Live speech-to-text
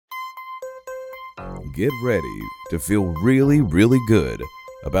Get ready to feel really, really good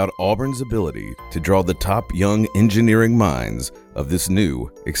about Auburn's ability to draw the top young engineering minds of this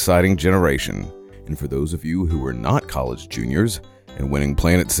new, exciting generation. And for those of you who are not college juniors and winning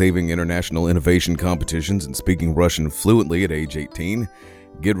planet-saving international innovation competitions and speaking Russian fluently at age 18,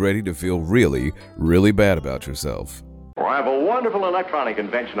 get ready to feel really, really bad about yourself. Well, I have a wonderful electronic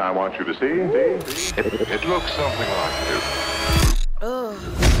invention I want you to see. It looks something like this.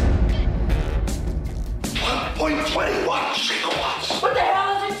 1.21 gigawatts. What the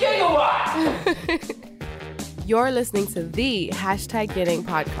hell is a gigawatt? You're listening to the #Getting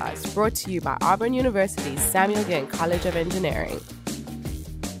podcast, brought to you by Auburn University's Samuel Ginn College of Engineering.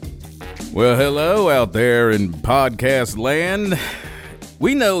 Well, hello out there in podcast land.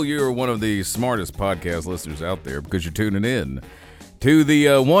 We know you're one of the smartest podcast listeners out there because you're tuning in to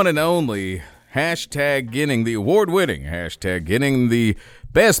the one and only #Getting, the award-winning #Getting, the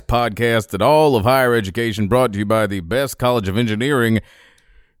best podcast in all of higher education, brought to you by the best College of Engineering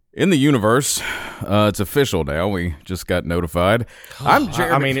in the universe. It's official now. We just got notified. I'm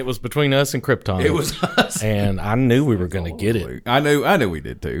Jeremy. I mean, it was between us and Krypton. It was us. And I knew we were going to get it. I knew we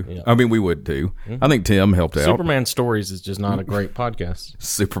did too. Yeah. I mean, we would too. I think Tim helped out. Superman Stories is just not a great podcast.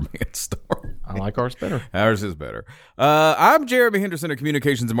 Superman story. I like ours better. Ours is better. I'm Jeremy Henderson, a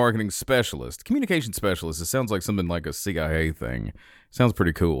communications and marketing specialist. Communication specialist, it sounds like something like a CIA thing. Sounds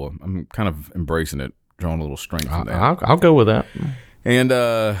pretty cool. I'm kind of embracing it, drawing a little strength from that. I'll go with that. And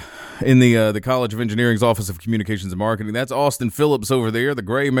in the College of Engineering's Office of Communications and Marketing, that's Austin Phillips over there, the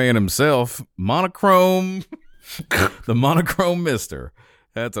gray man himself, monochrome, the monochrome mister.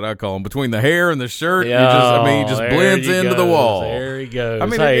 That's what I call him. Between the hair and the shirt, he just blends into the wall. There he goes. I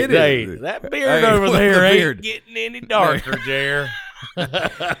mean, hey, it that beard over there ain't getting any darker, Jer.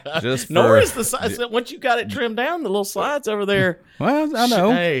 Nor is the sides. Once you got it trimmed down, the little sides over there. Well, I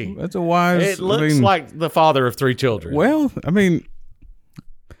know. Hey, that's a wise. It looks like the father of 3 children. Well, I mean,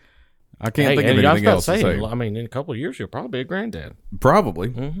 I can't think of anything else to say. I mean, in a couple of years, you'll probably be a granddad. Probably.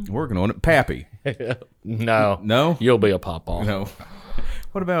 Working on it. Pappy. No. You'll be a pawpaw. No.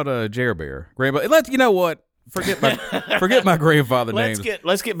 What about Jer Bear? Grandpa. You know what? Forget my grandfather name.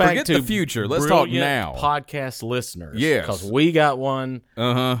 Let's get back to the future. Let's talk now. Podcast listeners. Yes. Because we got one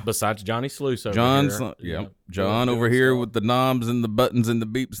besides Johnny Sluice over here. John over here with the knobs and the buttons and the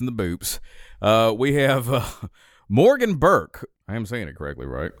beeps and the boops. We have Morgan Burke. I am saying it correctly,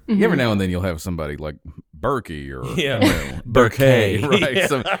 right? Mm-hmm. Every now and then you'll have somebody like Berkey or Burkey. Right. Yeah.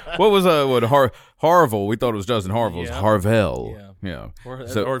 So what was Harville? We thought it was Justin Harville. It's Harvell. Yeah.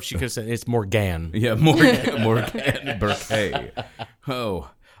 Or if she could say it's Morgan. Yeah, Morgan Burkey.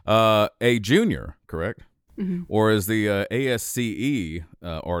 A junior, correct? Mm-hmm. Or as the ASCE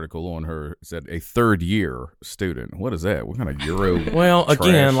article on her said, a third-year student. What is that? What kind of Euro? Well, trash?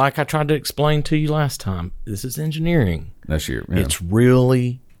 Again, like I tried to explain to you last time, this is engineering. That's year. Yeah. It's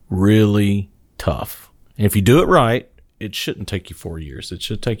really, really tough. And if you do it right, it shouldn't take you 4 years. It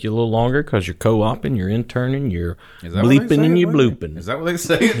should take you a little longer because you're co-oping, you're interning, you're bleeping and you're blooping. Is that what they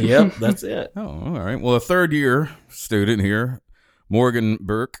say? Yep, that's it. Oh, all right. Well, a third-year student here, Morgan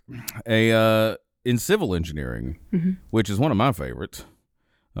Burke, in civil engineering, which is one of my favorites,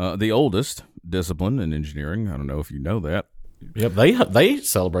 the oldest discipline in engineering. I don't know if you know that. Yep, they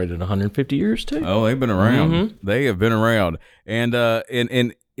celebrated 150 years too. Oh, they've been around. Mm-hmm. They have been around, and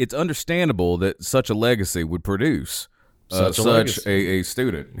it's understandable that such a legacy would produce such a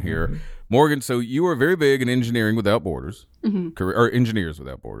student here, Morgan. So you are very big in Engineering Without Borders, or Engineers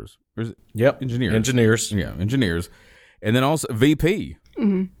Without Borders. Or is it? Yep, engineers. Yeah, engineers, and then also VP.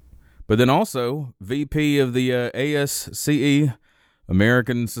 Mm-hmm. But then also VP of the ASCE,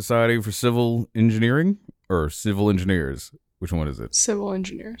 American Society for Civil Engineering, or Civil Engineers. Which one is it? Civil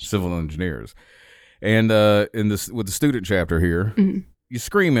Engineers. Civil Engineers. And in this with the student chapter here, you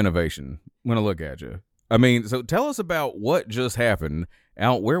scream innovation when I look at you. I mean, so tell us about what just happened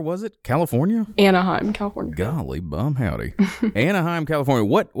out. Where was it? California? Anaheim, California. Golly bum howdy. Anaheim, California.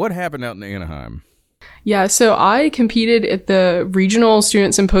 What happened out in Anaheim? Yeah, so I competed at the regional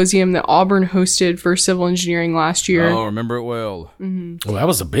student symposium that Auburn hosted for civil engineering last year. Oh, remember it well. Mm-hmm. Well, that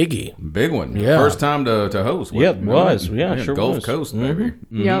was a biggie. Big one. Yeah. First time to host. Yep, it was. Yeah, sure Gulf was. Coast, baby.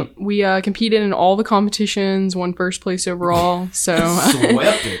 Mm-hmm. Yeah, we competed in all the competitions, won first place overall. So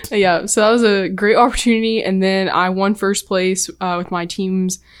swept it. Yeah, so that was a great opportunity. And then I won first place with my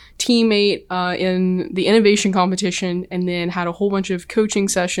teammate in the innovation competition, and then had a whole bunch of coaching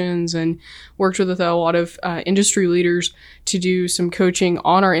sessions and worked with a lot of industry leaders to do some coaching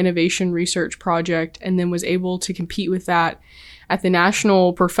on our innovation research project, and then was able to compete with that at the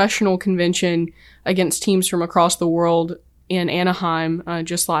National Professional Convention against teams from across the world in Anaheim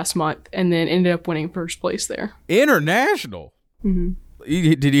just last month, and then ended up winning first place there. International.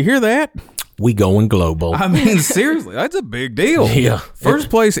 Did you hear that? We going global. I mean, seriously, that's a big deal. Yeah. First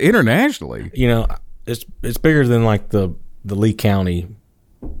place internationally. You know, it's bigger than like the Lee County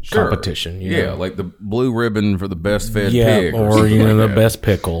competition. You know? Like the blue ribbon for the best fed Yeah, pig. or you know, like the that. best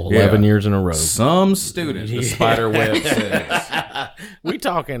pickle, 11 years in a row. Some student, the spider web says. We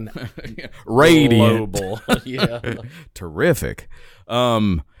talking Radiant. global. Yeah. Terrific.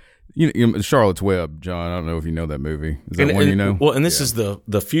 You know, Charlotte's Web, John. I don't know if you know that movie. Is that one you know? Well, and this is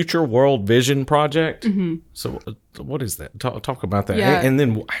the Future World Vision Project. So, what is that? Talk about that. Yeah. And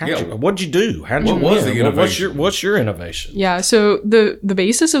then, what'd you do? How'd you was win? the innovation? What's your innovation? Yeah, so the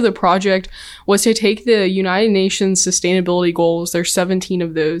basis of the project was to take the United Nations Sustainability Goals, there's 17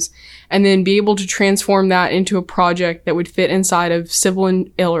 of those, and then be able to transform that into a project that would fit inside of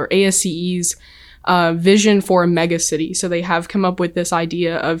or ASCE's vision for a mega city. So they have come up with this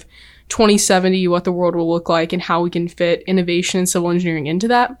idea of 2070, what the world will look like and how we can fit innovation and civil engineering into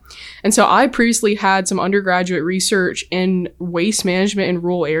that. And so I previously had some undergraduate research in waste management in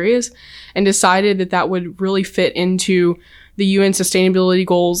rural areas and decided that that would really fit into the UN sustainability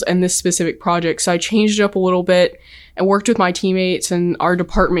goals and this specific project. So I changed it up a little bit and worked with my teammates and our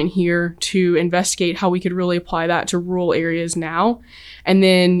department here to investigate how we could really apply that to rural areas now and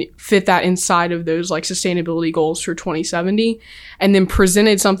then fit that inside of those like sustainability goals for 2070 and then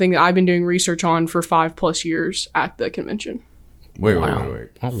presented something that I've been doing research on for 5+ years at the convention. Wait.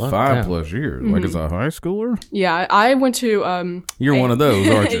 I love 5+ that. years. Like as a high schooler? Yeah, I went to You're one of those,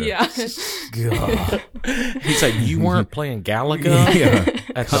 aren't you? yeah. God. He said, you weren't playing Galaga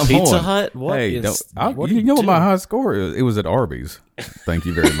at the Come Pizza on. Hut? What Hey, is- don't- what do you know what do? my high score is? It was at Arby's. Thank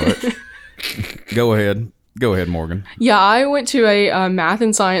you very much. Go ahead, Morgan. Yeah, I went to a math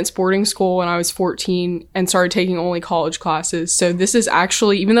and science boarding school when I was 14 and started taking only college classes. So this is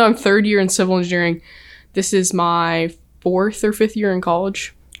actually, even though I'm 3rd year in civil engineering, this is my 4th or 5th year in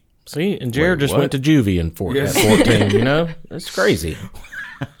college. See, and Jared Wait, just what? went to juvie at 14, you know? That's crazy.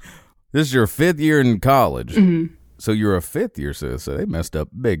 This is your 5th year in college. So you're a 5th year, so they messed up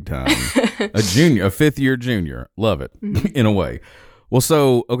big time. a 5th year junior. Love it in a way. Well,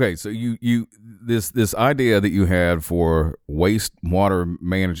 so you this idea that you had for wastewater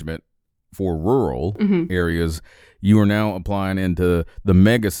management for rural areas, you are now applying into the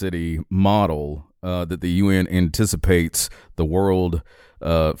megacity model that the UN anticipates the world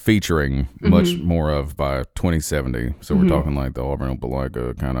featuring much more of by 2070. So we're talking like the Auburn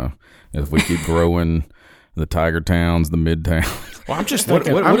Opelika kind of, if we keep growing, the tiger towns, the mid towns. Well, I'm just What-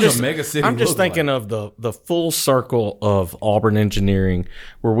 thinking. what I'm does a just, mega city I'm just look thinking of the full circle of Auburn engineering,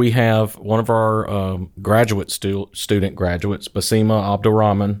 where we have one of our student graduates, Basima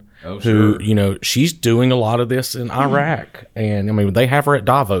Abdurrahman, who she's doing a lot of this in Iraq, and I mean they have her at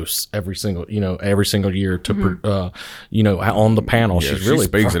Davos every single year to on the panel. Yeah, she's she really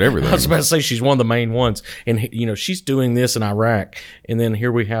speaks at everything. I was about to say she's one of the main ones, and she's doing this in Iraq, and then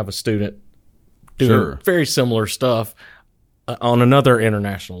here we have a student doing very similar stuff on another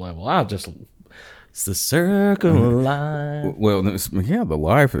international level. It's the circle of life. Well, the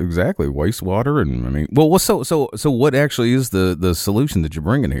life, exactly. Wastewater, and I mean, well, so what actually is the solution that you're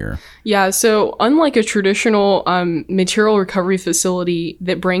bringing here? Yeah, so unlike a traditional material recovery facility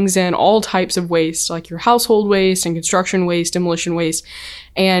that brings in all types of waste, like your household waste and construction waste, demolition waste,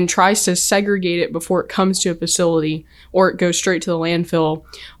 and tries to segregate it before it comes to a facility or it goes straight to the landfill,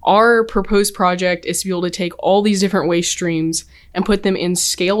 our proposed project is to be able to take all these different waste streams and put them in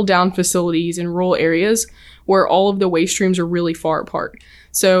scaled down facilities in rural areas where all of the waste streams are really far apart.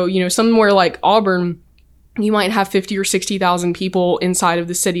 So, somewhere like Auburn, you might have 50 or 60,000 people inside of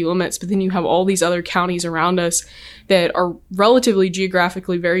the city limits, but then you have all these other counties around us that are relatively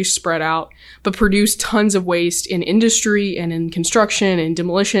geographically very spread out, but produce tons of waste in industry and in construction and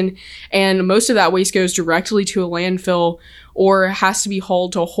demolition. And most of that waste goes directly to a landfill or has to be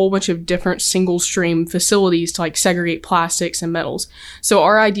hauled to a whole bunch of different single stream facilities to like segregate plastics and metals. So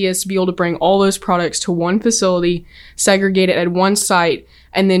our idea is to be able to bring all those products to one facility, segregate it at one site,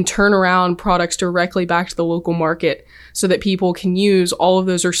 and then turn around products directly back to the local market so that people can use all of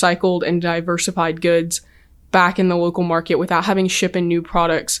those recycled and diversified goods back in the local market without having to ship in new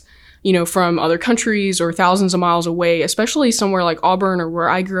products, from other countries or thousands of miles away, especially somewhere like Auburn or where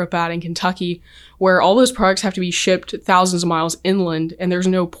I grew up at in Kentucky, where all those products have to be shipped thousands of miles inland and there's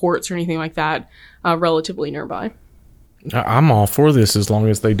no ports or anything like that relatively nearby. I'm all for this as long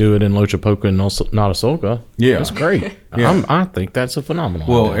as they do it in Lochapoka and Notasulga. Yeah. That's great. Yeah. I think that's a phenomenal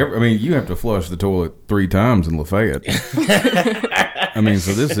Well, idea. you have to flush the toilet 3 times in Lafayette. I mean,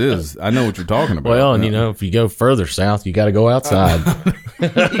 so this is, I know what you're talking about. Well, and if you go further south, you got to go outside. You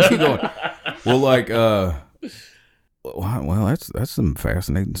keep going. Well, like, well, that's some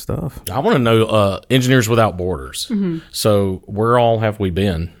fascinating stuff. I want to know Engineers Without Borders. Mm-hmm. So where all have we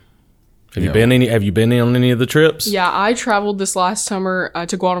been? Have you been on any of the trips? Yeah, I traveled this last summer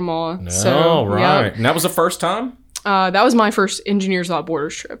to Guatemala. Right. Yeah. And that was the first time? That was my first Engineers Without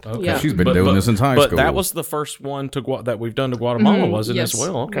Borders trip. Okay. Yeah. She's been doing this since high school. But that was the first one that we've done to Guatemala, wasn't it, Yes. as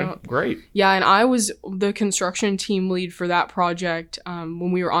well? Okay, Yeah. great. Yeah, and I was the construction team lead for that project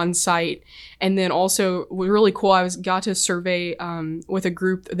when we were on site. And then also, what was really cool, I got to survey with a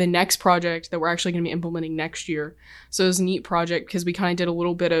group the next project that we're actually going to be implementing next year. So it was a neat project because we kind of did a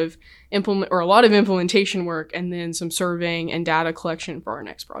little bit of a lot of implementation work and then some surveying and data collection for our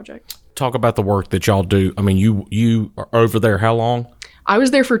next project. Talk about the work that y'all do. I mean, you are over there how long? I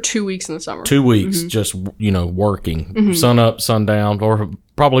was there for 2 weeks in the summer. 2 weeks, just, working, sun up, sun down, or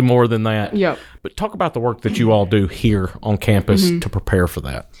probably more than that. Yep. But talk about the work that you all do here on campus to prepare for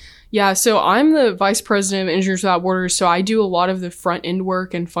that. Yeah, so I'm the vice president of Engineers Without Borders, so I do a lot of the front end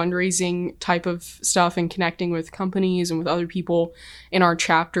work and fundraising type of stuff and connecting with companies and with other people in our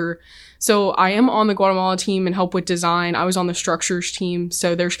chapter. So I am on the Guatemala team and help with design. I was on the structures team.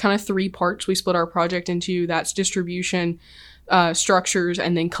 So there's kind of 3 parts we split our project into. That's distribution, structures,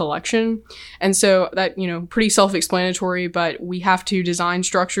 and then collection. And so that, pretty self-explanatory, but we have to design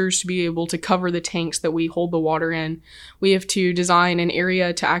structures to be able to cover the tanks that we hold the water in. We have to design an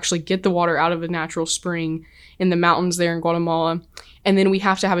area to actually get the water out of a natural spring in the mountains there in Guatemala. And then we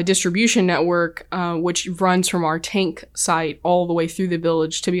have to have a distribution network, which runs from our tank site all the way through the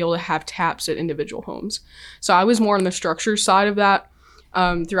village to be able to have taps at individual homes. So I was more on the structure side of that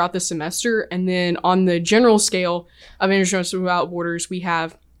throughout the semester. And then on the general scale of Engineers Without Borders, we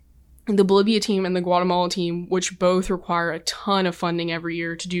have the Bolivia team and the Guatemala team, which both require a ton of funding every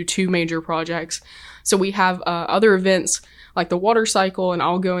year to do 2 major projects. So we have other events like the water cycle, and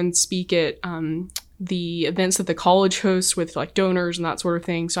I'll go and speak at the events that the college hosts with like donors and that sort of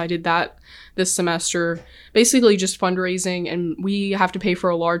thing. So I did that this semester, basically just fundraising, and we have to pay for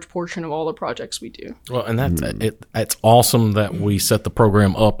a large portion of all the projects we do. Well, and that's awesome that we set the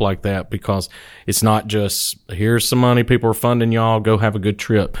program up like that, because it's not just here's some money, people are funding y'all, go have a good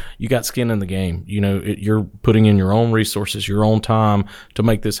trip. You got skin in the game. You're putting in your own resources, your own time to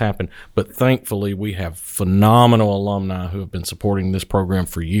make this happen. But thankfully, we have phenomenal alumni who have been supporting this program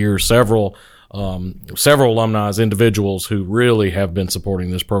for years. Several alumni as individuals who really have been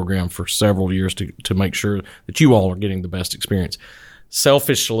supporting this program for several years to make sure that you all are getting the best experience.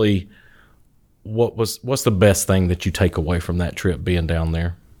 Selfishly, what's the best thing that you take away from that trip being down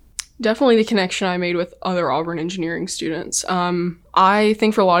there? Definitely the connection I made with other Auburn engineering students. I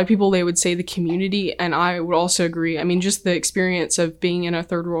think for a lot of people, they would say the community, and I would also agree. I mean, just the experience of being in a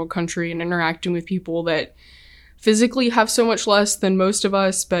third world country and interacting with people that physically have so much less than most of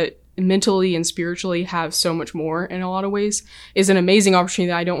us, but mentally and spiritually have so much more in a lot of ways, is an amazing opportunity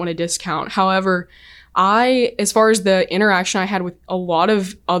that I don't want to discount. However, as far as the interaction I had with a lot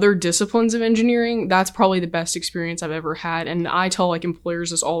of other disciplines of engineering, that's probably the best experience I've ever had. And I tell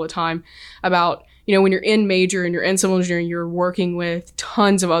employers this all the time about, when you're in major and you're in civil engineering, you're working with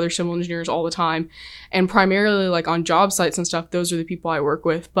tons of other civil engineers all the time. And primarily on job sites and stuff, those are the people I work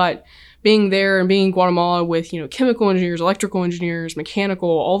with. But being there and being in Guatemala with, chemical engineers, electrical engineers, mechanical,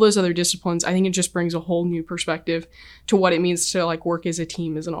 all those other disciplines, I think it just brings a whole new perspective to what it means to work as a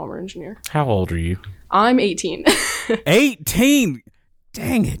team as an Auburn engineer. How old are you? I'm 18. 18?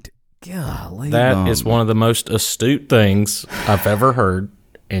 Dang it. Golly. That is one of the most astute things I've ever heard.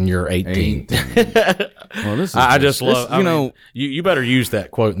 And you're 18. Well, this is I just love, you better use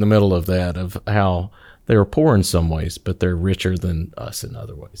that quote in the middle of that, of how they are poor in some ways, but they're richer than us in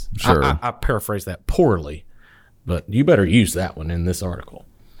other ways. Sure. I paraphrase that poorly, but you better use that one in this article.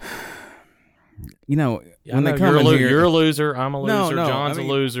 When they come in here, you're a loser. I'm a loser. No, John's a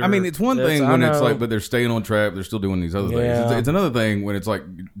loser. I mean, it's one thing when it's but they're staying on track. They're still doing these other things. It's another thing when it's like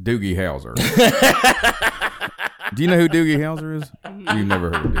Doogie Howser. Do you know who Doogie Howser is? You've never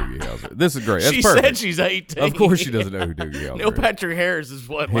heard of Doogie Howser. This is great. That's she perfect. said she's 18. Of course she doesn't know who Doogie Howser Neil is. Patrick Harris is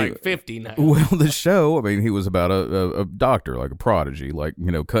 50 now. Well, the show, he was about a doctor, like a prodigy,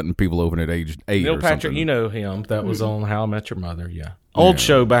 cutting people open at age 8 Neil or Patrick, something. you know him. That was on How I Met Your Mother, yeah. Old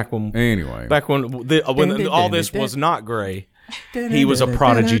show back when... Anyway. Back when all this was not gray. He was a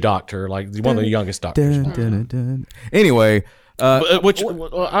prodigy doctor, one of the youngest doctors. Anyway... I was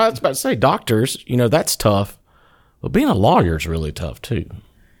about to say, doctors, that's tough. But being a lawyer is really tough, too.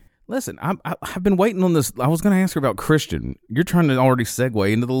 Listen, I've been waiting on this. I was going to ask her about Christian. You're trying to already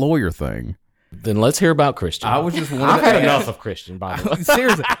segue into the lawyer thing. Then let's hear about Christian. I was just I've had enough of Christian, by the way.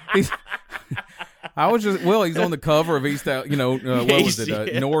 Seriously, he's on the cover of East, what was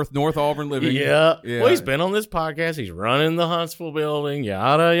it? North Auburn Living. Yeah. Well, he's been on this podcast. He's running the Huntsville building.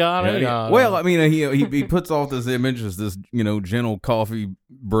 Yada yada yada. Well, I mean, he puts off this image as this gentle coffee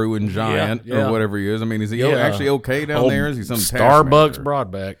brewing giant or whatever he is. I mean, is he actually okay down there? Is he some Starbucks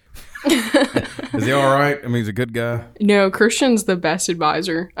Broadback? Is he all right? I mean, he's a good guy. No, Christian's the best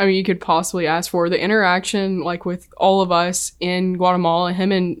advisor you could possibly ask for. The interaction, like with all of us in Guatemala,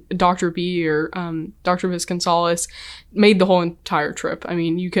 him and Dr. B or Dr. Vasconcelos made the whole entire trip. I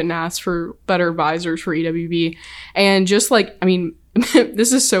mean, you couldn't ask for better advisors for EWB. And just like,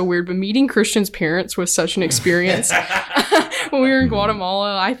 this is so weird, but meeting Christian's parents was such an experience. When we were in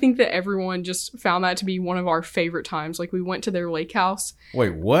Guatemala, I think that everyone just found that to be one of our favorite times. Like, we went to their lake house.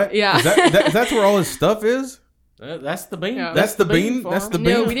 Wait, what? Yeah. That's where all his stuff is? That's the bean. Yeah. That's the bean? That's the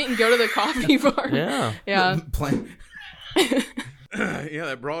bean? No, we didn't go to the coffee farm. Yeah. Yeah. Yeah,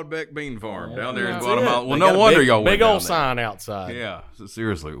 that Broadbeck bean farm down there in That's Guatemala. it. Well, They got no a wonder big, y'all went big down old there. sign outside. Yeah,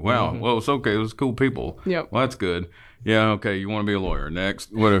 seriously. Wow. Well, it's okay. It was cool people. Yep. Well, that's good. Yeah, okay. You want to be a lawyer.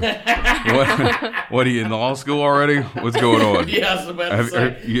 Next. What are you in law school already? What's going on? Yeah, I was about to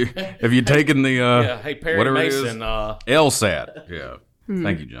say. Have you taken the Hey, Perry whatever Mason. it is? LSAT. Yeah.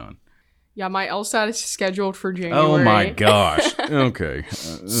 Thank you, John. Yeah, my LSAT is scheduled for January. Oh my gosh. Okay.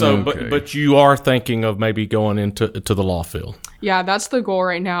 So, okay. but you are thinking of maybe going into the law field. Yeah, that's the goal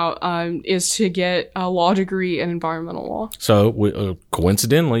right now, is to get a law degree in environmental law. So,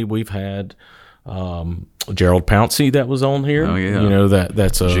 coincidentally, we've had Gerald Pouncey that was on here. Oh, yeah.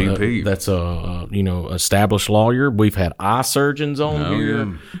 That's a GP. That's a established lawyer. We've had eye surgeons on here.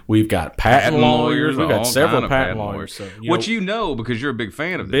 yeah. We've got patent lawyers. We've all got several kind of patent lawyers. So, Which because you're a big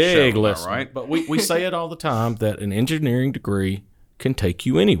fan of this big show, am I listener, right? But we say it all the time that an engineering degree can take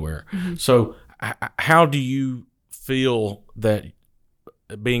you anywhere. So how do you feel that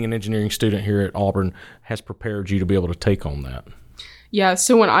being an engineering student here at Auburn has prepared you to be able to take on that? Yeah,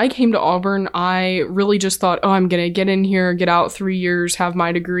 so when I came to Auburn, I really just thought, I'm going to get in here, get out 3 years, have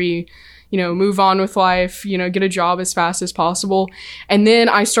my degree, move on with life, get a job as fast as possible. And then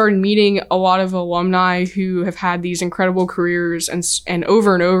I started meeting a lot of alumni who have had these incredible careers and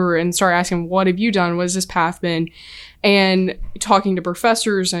over, and started asking, what have you done? What has this path been? And talking to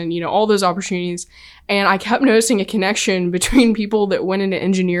professors and, all those opportunities. And I kept noticing a connection between people that went into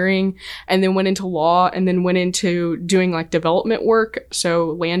engineering and then went into law and then went into doing like development work. So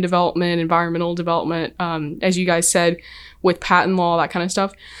land development, environmental development, as you guys said, with patent law, that kind of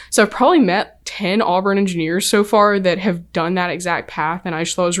stuff. So I've probably met 10 Auburn engineers so far that have done that exact path. And I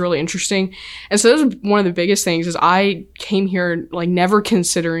just thought it was really interesting. And so that was one of the biggest things is I came here like never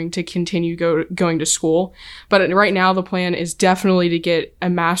considering to continue going to school. But right now the plan is definitely to get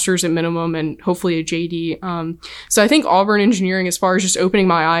a master's at minimum and hopefully a JD. So I think Auburn engineering, as far as just opening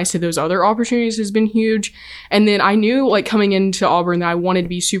my eyes to those other opportunities, has been huge. And then I knew like coming into Auburn that I wanted to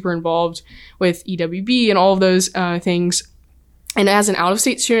be super involved with EWB and all of those things. And as an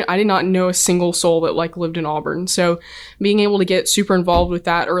out-of-state student, I did not know a single soul that like lived in Auburn. So being able to get super involved with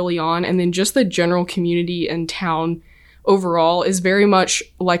that early on, and then just the general community and town overall is very much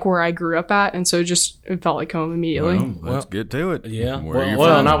like where I grew up at. And so it felt like home immediately. Well, let's get to it. Yeah. Where are you Well,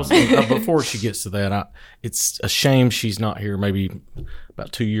 from? and I was before she gets to that, it's a shame she's not here. Maybe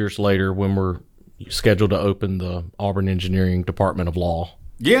about 2 years later when we're scheduled to open the Auburn Engineering Department of Law.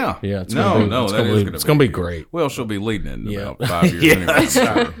 Yeah. Yeah, it's gonna be great. Well, she'll be leading in Yeah. about 5 years Yeah, anyway. that's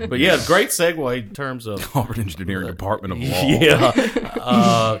right. But yeah, great segue in terms of Auburn Engineering Department of Law.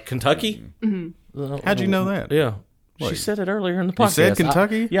 yeah, Kentucky. How'd you know that? Yeah, Wait. she said it earlier in the podcast. said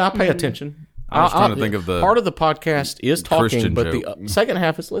Kentucky? I pay attention. I was trying to think of the part of the podcast is talking, Christian but joke. the second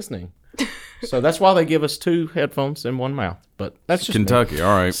half is listening. So that's why they give us 2 headphones and 1 mouth. But that's just me. Kentucky.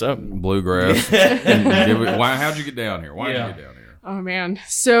 All right. So- Bluegrass. How'd you get down here? Why'd you get down here? Oh man.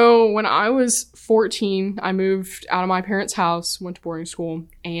 So when I was 14, I moved out of my parents' house, went to boarding school,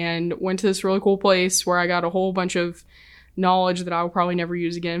 and went to this really cool place where I got a whole bunch of knowledge that I will probably never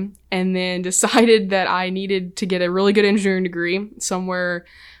use again. And then decided that I needed to get a really good engineering degree somewhere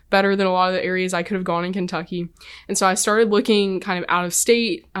better than a lot of the areas I could have gone in Kentucky. And so I started looking kind of out of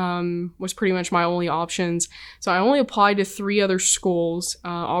state, was pretty much my only options. So I only applied to 3 other schools,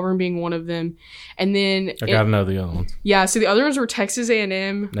 Auburn being one of them. And then I got to know the other ones. yeah, so the other ones were Texas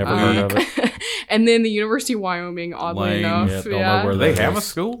A&M. Never heard of it. And then the University of Wyoming, oddly Lame. enough. Yeah, don't know where Do they that have a is.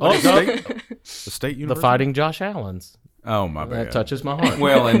 school? Oh, The state The university? Fighting Josh Allens. Oh, my bad. That touches my heart.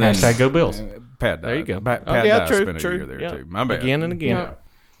 Well, and then Hashtag go Bills. Pat died. There you go. Pat Oh, yeah, died. true, Spent a true. year there, Yeah. too. My bad. Again and again. Yeah.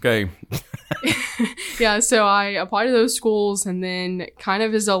 Okay. Yeah, so I applied to those schools and then kind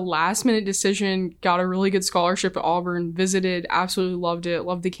of as a last minute decision, got a really good scholarship at Auburn, visited, absolutely loved it,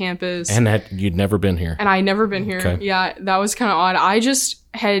 loved the campus. And you'd never been here. And I'd never been here. Okay. Yeah, that was kind of odd. I just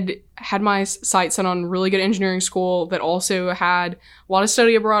had my sights set on really good engineering school that also had a lot of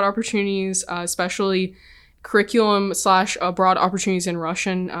study abroad opportunities, especially curriculum / abroad opportunities in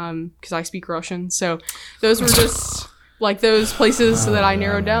Russian, because I speak Russian. So those were just like those places that I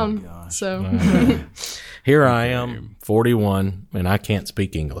narrowed down. So here I am, 41, and I can't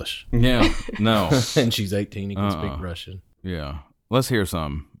speak English. Yeah. No. And she's 18 and can speak Russian. Yeah. Let's hear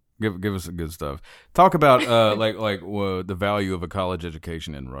some. Give us some good stuff. Talk about the value of a college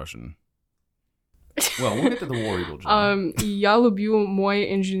education in Russian. Well, we'll get to the War Eagle. Я люблю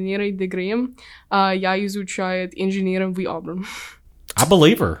мой инженерный дегри. Я изучаю инженером в Auburn. I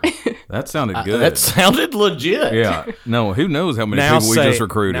believe her. That sounded good. That sounded legit. Yeah. No, who knows how many people we just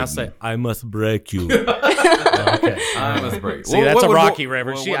recruited. Now say, I must break you. Okay. I must break. See, that's a Rocky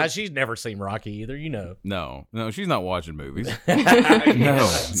reference. She's never seen Rocky either, you know. No, she's not watching movies. Exactly.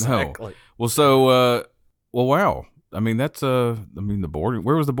 No. Well, so, wow. I mean, that's, the boarding,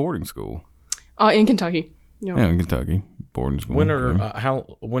 where was the boarding school? In Kentucky. Yeah. Yeah, in Kentucky. Boarding school. When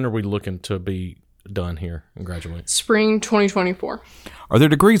are we looking to be done here and graduate? Spring 2024. Are there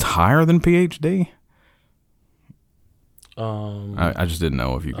degrees higher than PhD? I just didn't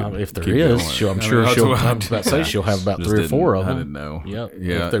know if you could. If there is, I'm sure she'll have about 3 or 4 of them. I didn't know. Yep.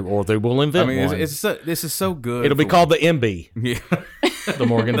 Yeah. Or they will invent one. This is so good. It'll be called the MB. Yeah. The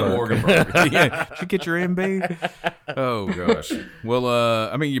Morganberg. Yeah. Did you get your MB? Oh gosh.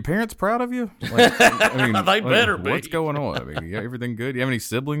 Well, your parents proud of you? They better be. What's going on? Everything good? You have any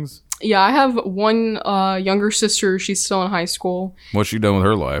siblings? Yeah, I have one younger sister. She's still in high school. What's she done with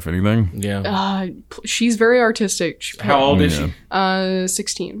her life? Anything? Yeah. She's very artistic. How old is she?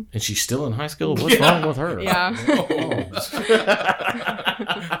 16. And she's still in high school? What's wrong with her? Yeah.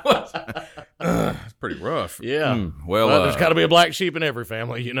 It's pretty rough. Yeah. Well, there's got to be a black sheep in every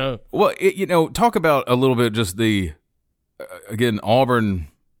family, you know. Well, talk about a little bit just the again Auburn.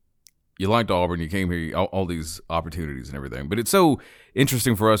 You liked Auburn. You came here. All these opportunities and everything. But it's so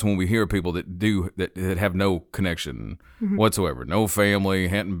interesting for us when we hear people that have no connection whatsoever, no family,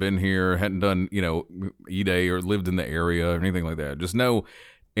 hadn't been here, hadn't done E-Day or lived in the area or anything like that. Just no.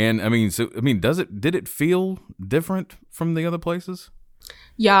 And did it feel different from the other places?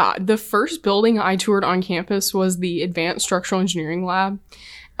 Yeah, the first building I toured on campus was the Advanced Structural Engineering Lab.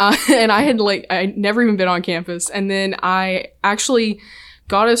 And I'd never even been on campus. And then I actually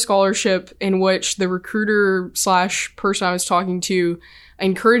got a scholarship in which the recruiter / person I was talking to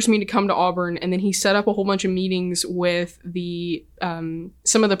encouraged me to come to Auburn. And then he set up a whole bunch of meetings with the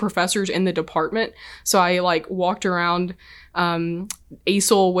some of the professors in the department. So I walked around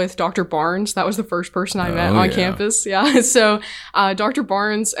ASOL with Dr. Barnes. That was the first person I met on campus. Yeah. So Dr.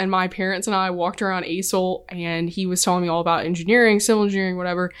 Barnes and my parents and I walked around ASOL, and he was telling me all about engineering, civil engineering,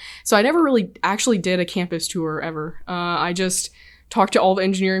 whatever. So I never really actually did a campus tour ever. I just talked to all the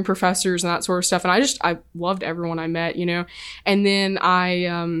engineering professors and that sort of stuff. And I loved everyone I met, And then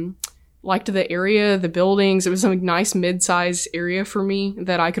I liked the area, the buildings. It was a nice mid-sized area for me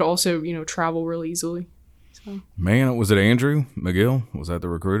that I could also, travel really easily. So. Man, was it Andrew McGill? Was that the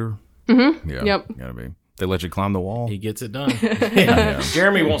recruiter? Mm-hmm. Yeah. Yep. Gotta be. They let you climb the wall? He gets it done. Yeah.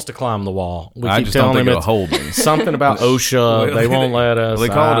 Jeremy wants to climb the wall. We I keep just don't telling think him it'll hold me. Something about OSHA. They won't let us. They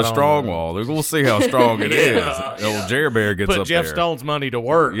call it a strong wall. We'll see how strong it is. Old Jerry Bear gets Put up Jeff there. Stone's money to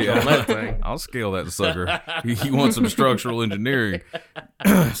work on that thing. I'll scale that sucker. He wants some structural engineering.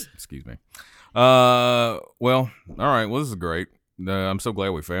 Excuse me. Well, all right. Well, this is great. I'm so glad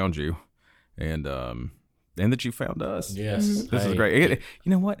we found you. And that you found us. Yes. This is great. You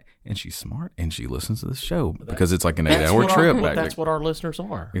know what? And she's smart, and she listens to this show because it's like an 8-hour trip back. That's what our listeners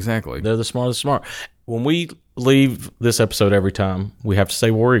are. Exactly. They're the smartest smart. When we leave this episode every time, we have to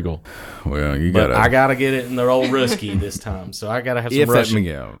say War Eagle. Well, you got to. I got to get it in the old risky this time. So I got to have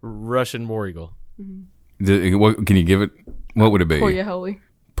some Russian War Eagle. What can you give it? What would it be? Poya Heli.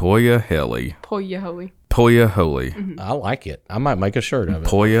 Poya Heli. Poya Heli. Poya Holi. I like it. I might make a shirt of it.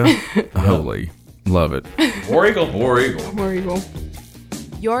 Poya Holi. Love it. War Eagle. War Eagle. War Eagle.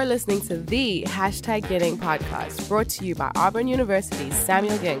 You're listening to the #Getting podcast, brought to you by Auburn University's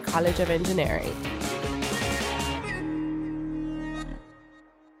Samuel Ginn College of Engineering.